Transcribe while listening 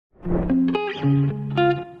Hello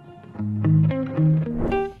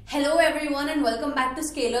everyone and welcome back to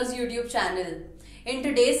Scalar's YouTube channel. In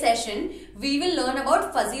today's session, we will learn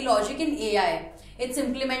about fuzzy logic in AI, its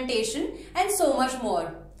implementation and so much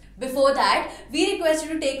more. Before that, we request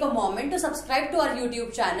you to take a moment to subscribe to our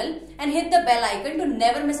YouTube channel and hit the bell icon to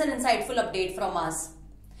never miss an insightful update from us.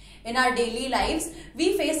 In our daily lives,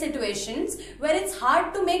 we face situations where it's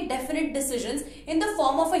hard to make definite decisions in the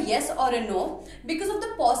form of a yes or a no because of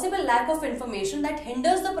the possible lack of information that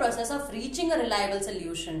hinders the process of reaching a reliable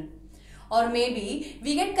solution. Or maybe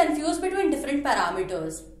we get confused between different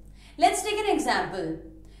parameters. Let's take an example.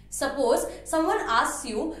 Suppose someone asks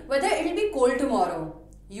you whether it will be cold tomorrow.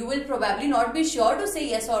 You will probably not be sure to say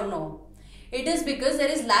yes or no. It is because there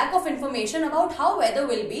is lack of information about how weather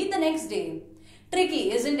will be the next day.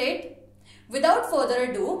 Tricky, isn't it? Without further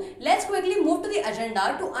ado, let's quickly move to the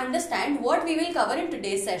agenda to understand what we will cover in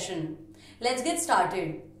today's session. Let's get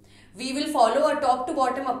started. We will follow a top to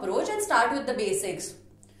bottom approach and start with the basics.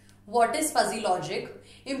 What is fuzzy logic?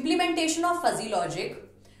 Implementation of fuzzy logic.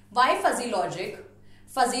 Why fuzzy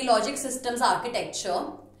logic systems architecture,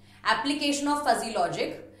 application of fuzzy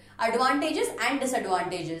logic, advantages and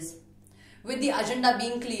disadvantages. With the agenda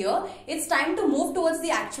being clear, it's time to move towards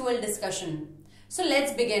the actual discussion. So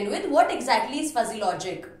let's begin with what exactly is fuzzy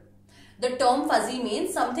logic. The term fuzzy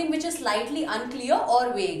means something which is slightly unclear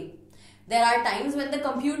or vague. There are times when the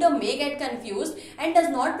computer may get confused and does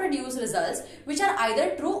not produce results which are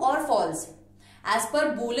either true or false. As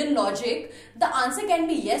per Boolean logic, the answer can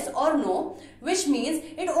be yes or no, which means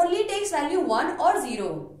it only takes value 1 or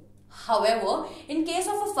 0. However, in case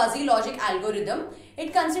of a fuzzy logic algorithm,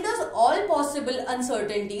 it considers all possible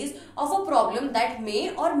uncertainties of a problem that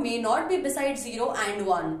may or may not be besides 0 and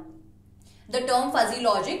 1. The term fuzzy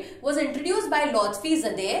logic was introduced by Lotfi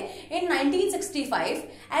Zadeh in 1965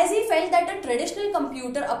 as he felt that a traditional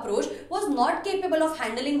computer approach was not capable of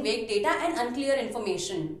handling vague data and unclear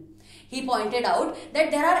information. He pointed out that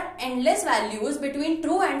there are endless values between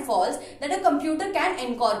true and false that a computer can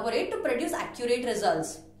incorporate to produce accurate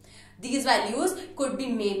results. These values could be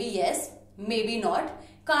maybe yes, maybe not,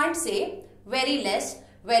 can't say, very less,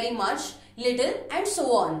 very much, little and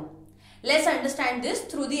so on. Let's understand this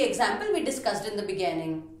through the example we discussed in the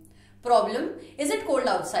beginning. Problem: is it cold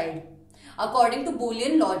outside? According to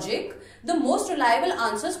Boolean logic, the most reliable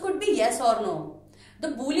answers could be yes or no. The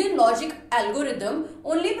Boolean logic algorithm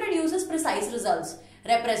only produces precise results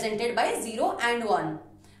represented by 0 and 1.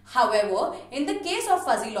 However, in the case of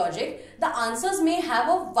fuzzy logic, the answers may have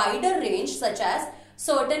a wider range such as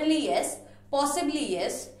certainly yes, possibly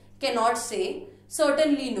yes, cannot say,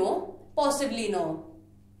 certainly no, possibly no.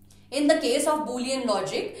 In the case of Boolean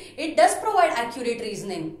logic, it does provide accurate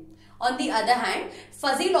reasoning. On the other hand,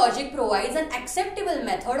 fuzzy logic provides an acceptable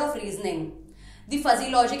method of reasoning. The fuzzy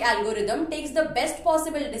logic algorithm takes the best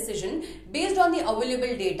possible decision based on the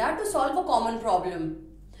available data to solve a common problem.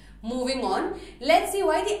 Moving on, let's see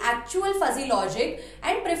why the actual fuzzy logic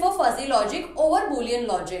and prefer fuzzy logic over Boolean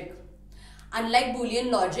logic. Unlike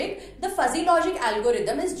Boolean logic, the fuzzy logic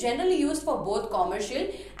algorithm is generally used for both commercial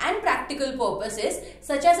and practical purposes,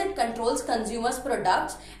 such as it controls consumers'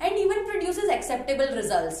 products and even produces acceptable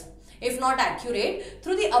results, if not accurate,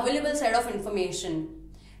 through the available set of information.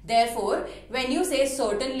 Therefore, when you say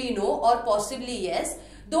certainly no or possibly yes,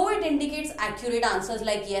 though it indicates accurate answers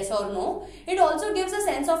like yes or no, it also gives a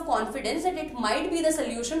sense of confidence that it might be the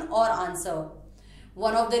solution or answer.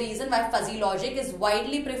 One of the reasons why fuzzy logic is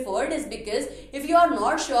widely preferred is because if you are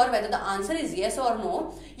not sure whether the answer is yes or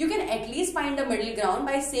no, you can at least find a middle ground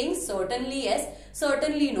by saying certainly yes,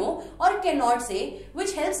 certainly no, or cannot say,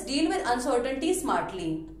 which helps deal with uncertainty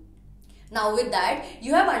smartly. Now with that,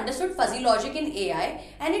 you have understood fuzzy logic in AI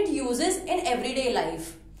and its uses in everyday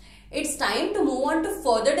life. It's time to move on to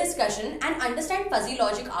further discussion and understand fuzzy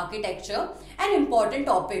logic architecture, an important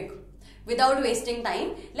topic. Without wasting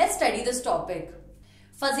time, let's study this topic.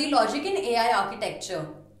 Fuzzy logic in AI architecture.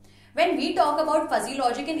 When we talk about fuzzy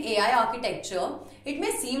logic in AI architecture, it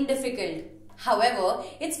may seem difficult. However,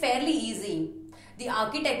 it's fairly easy. The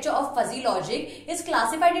architecture of fuzzy logic is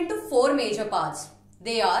classified into 4 major parts.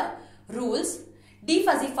 They are rules,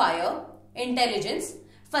 defuzzifier, intelligence,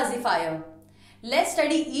 fuzzifier. Let's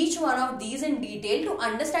study each one of these in detail to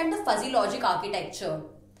understand the fuzzy logic architecture.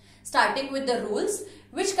 Starting with the rules,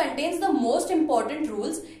 which contains the most important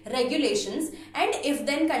rules, regulations and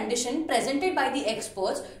if-then condition presented by the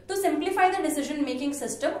experts to simplify the decision-making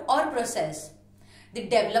system or process. The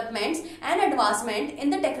developments and advancement in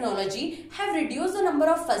the technology have reduced the number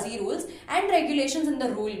of fuzzy rules and regulations in the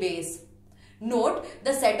rule base. Note,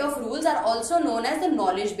 the set of rules are also known as the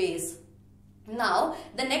knowledge base. Now,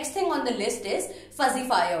 the next thing on the list is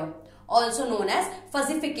fuzzifier, also known as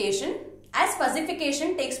fuzzification, as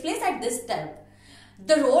fuzzification takes place at this step.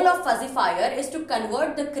 The role of fuzzifier is to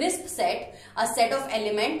convert the crisp set, a set of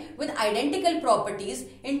elements with identical properties,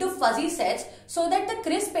 into fuzzy sets so that the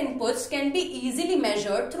crisp inputs can be easily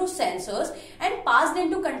measured through sensors and passed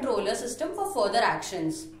into controller system for further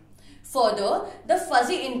actions. Further, the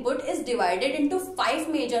fuzzy input is divided into 5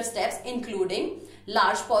 major steps including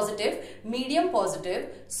large positive, medium positive,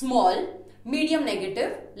 small, medium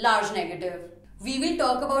negative, large negative. We will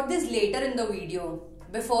talk about this later in the video.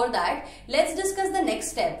 Before that, let's discuss the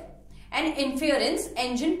next step. An inference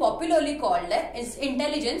engine, popularly called as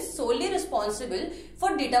intelligence, solely responsible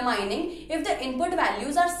for determining if the input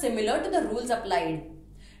values are similar to the rules applied.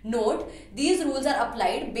 Note, these rules are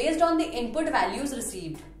applied based on the input values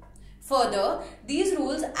received. Further, these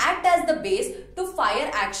rules act as the base to fire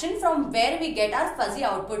action from where we get our fuzzy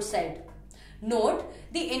output set. Note,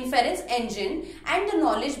 the inference engine and the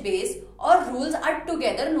knowledge base or rules are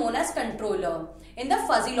together known as controller in the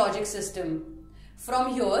fuzzy logic system.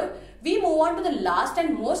 From here, we move on to the last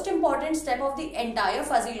and most important step of the entire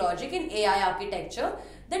fuzzy logic in AI architecture,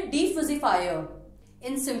 the defuzzifier.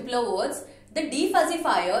 In simpler words, the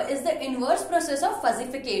defuzzifier is the inverse process of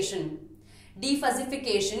fuzzification.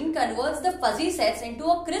 Defuzzification converts the fuzzy sets into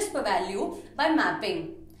a crisp value by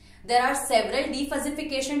mapping. There are several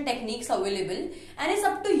defuzzification techniques available and it's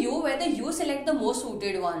up to you whether you select the most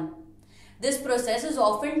suited one. This process is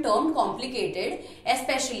often termed complicated,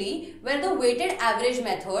 especially where the weighted average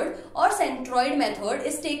method or centroid method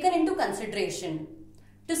is taken into consideration.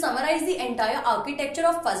 To summarize the entire architecture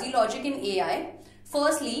of fuzzy logic in AI,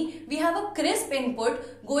 firstly, we have a crisp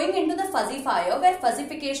input going into the fuzzifier where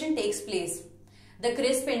fuzzification takes place. The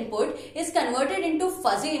crisp input is converted into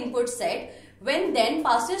fuzzy input set when then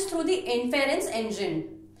passes through the inference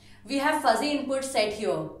engine. We have fuzzy input set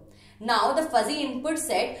here. Now the fuzzy input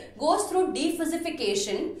set goes through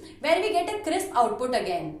defuzzification where we get a crisp output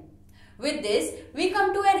again. With this, we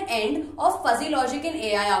come to an end of fuzzy logic in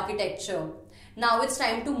AI architecture. Now it's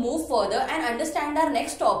time to move further and understand our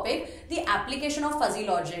next topic, the application of fuzzy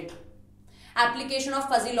logic. Application of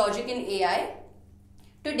fuzzy logic in AI.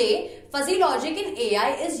 Today, fuzzy logic in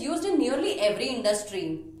AI is used in nearly every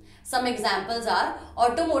industry. Some examples are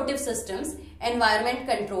automotive systems, environment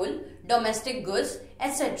control, domestic goods,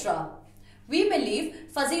 etc. We believe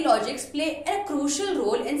fuzzy logics play a crucial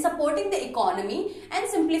role in supporting the economy and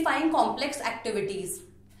simplifying complex activities.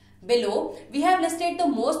 Below, we have listed the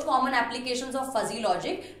most common applications of fuzzy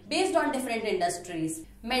logic based on different industries.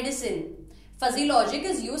 Medicine. Fuzzy logic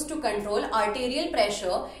is used to control arterial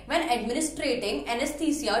pressure when administering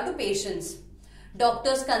anesthesia to patients.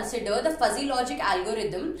 Doctors consider the fuzzy logic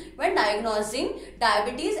algorithm when diagnosing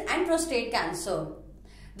diabetes and prostate cancer.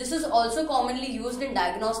 This is also commonly used in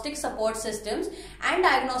diagnostic support systems and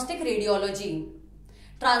diagnostic radiology.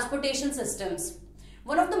 Transportation systems.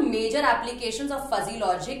 One of the major applications of fuzzy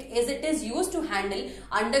logic is it is used to handle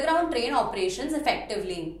underground train operations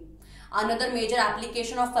effectively. Another major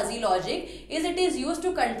application of fuzzy logic is it is used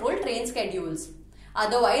to control train schedules.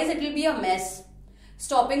 Otherwise, it will be a mess.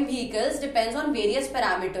 Stopping vehicles depends on various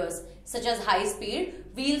parameters such as high speed,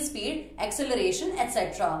 wheel speed, acceleration,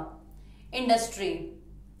 etc. Industry.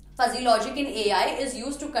 Fuzzy logic in AI is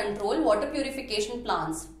used to control water purification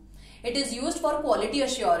plants. It is used for quality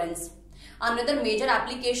assurance. Another major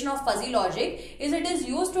application of fuzzy logic is it is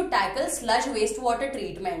used to tackle sludge wastewater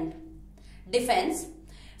treatment. Defense.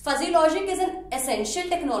 Fuzzy logic is an essential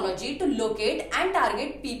technology to locate and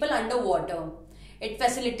target people underwater. It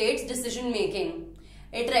facilitates decision making.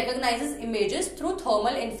 It recognizes images through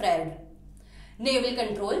thermal infrared. Naval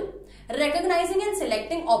control. Recognizing and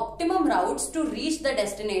selecting optimum routes to reach the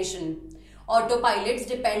destination. Autopilots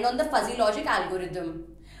depend on the fuzzy logic algorithm.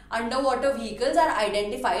 Underwater vehicles are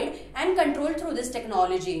identified and controlled through this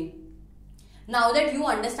technology. Now that you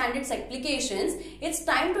understand its applications, it's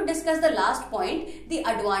time to discuss the last point, the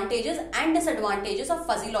advantages and disadvantages of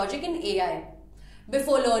fuzzy logic in AI.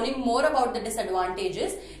 Before learning more about the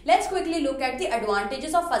disadvantages, let's quickly look at the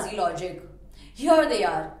advantages of fuzzy logic. Here they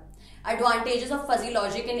are. Advantages of fuzzy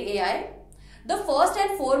logic in AI. The first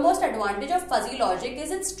and foremost advantage of fuzzy logic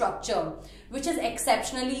is its structure, which is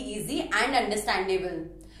exceptionally easy and understandable.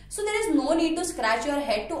 So there is no need to scratch your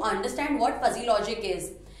head to understand what fuzzy logic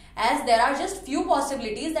is, as there are just few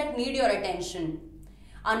possibilities that need your attention.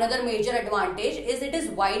 Another major advantage is it is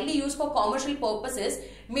widely used for commercial purposes,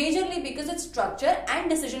 majorly because its structure and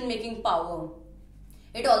decision-making power.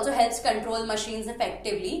 It also helps control machines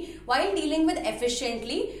effectively while dealing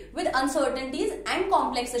efficiently with uncertainties and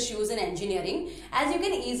complex issues in engineering, as you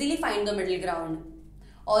can easily find the middle ground.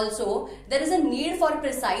 Also, there is a need for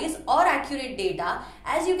precise or accurate data,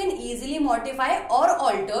 as you can easily modify or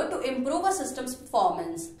alter to improve a system's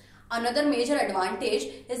performance. Another major advantage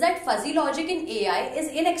is that fuzzy logic in AI is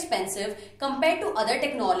inexpensive compared to other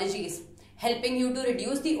technologies, helping you to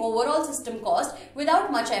reduce the overall system cost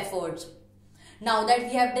without much effort. Now that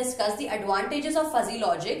we have discussed the advantages of fuzzy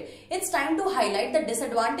logic, it's time to highlight the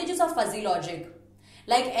disadvantages of fuzzy logic.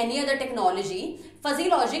 Like any other technology, fuzzy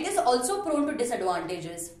logic is also prone to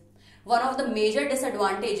disadvantages. One of the major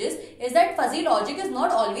disadvantages is that fuzzy logic is not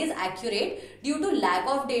always accurate due to lack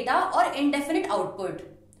of data or indefinite output.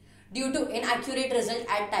 Due to inaccurate result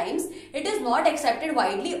at times, it is not accepted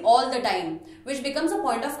widely all the time, which becomes a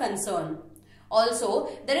point of concern. Also,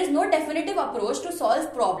 there is no definitive approach to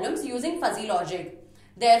solve problems using fuzzy logic.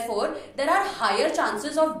 Therefore, there are higher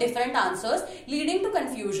chances of different answers leading to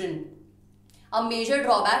confusion. A major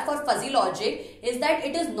drawback for fuzzy logic is that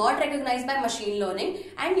it is not recognized by machine learning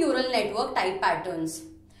and neural network type patterns.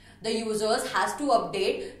 The users has to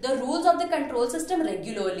update the rules of the control system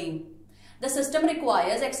regularly. The system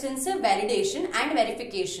requires extensive validation and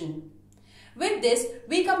verification. With this,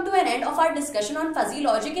 we come to an end of our discussion on fuzzy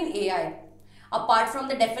logic in AI. Apart from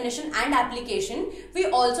the definition and application, we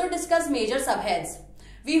also discuss major subheads.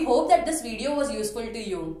 We hope that this video was useful to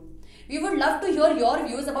you. We would love to hear your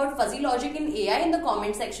views about fuzzy logic in AI in the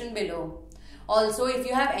comment section below. Also, if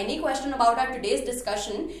you have any question about our today's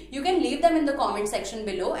discussion, you can leave them in the comment section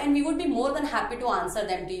below and we would be more than happy to answer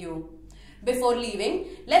them to you. Before leaving,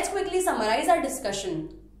 let's quickly summarize our discussion.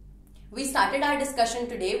 We started our discussion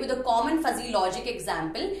today with a common fuzzy logic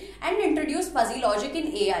example and introduced fuzzy logic in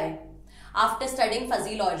AI. After studying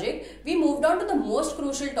fuzzy logic, we moved on to the most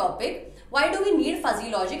crucial topic, why do we need fuzzy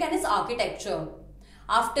logic and its architecture?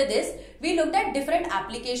 After this, we looked at different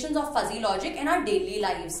applications of fuzzy logic in our daily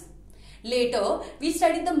lives. Later, we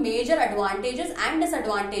studied the major advantages and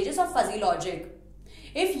disadvantages of fuzzy logic.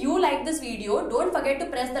 If you like this video, don't forget to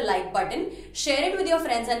press the like button, share it with your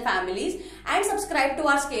friends and families, and subscribe to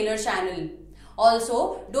our Scalar channel.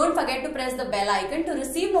 Also, don't forget to press the bell icon to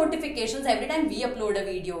receive notifications every time we upload a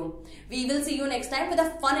video. We will see you next time with a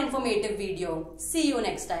fun informative video. See you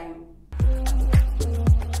next time.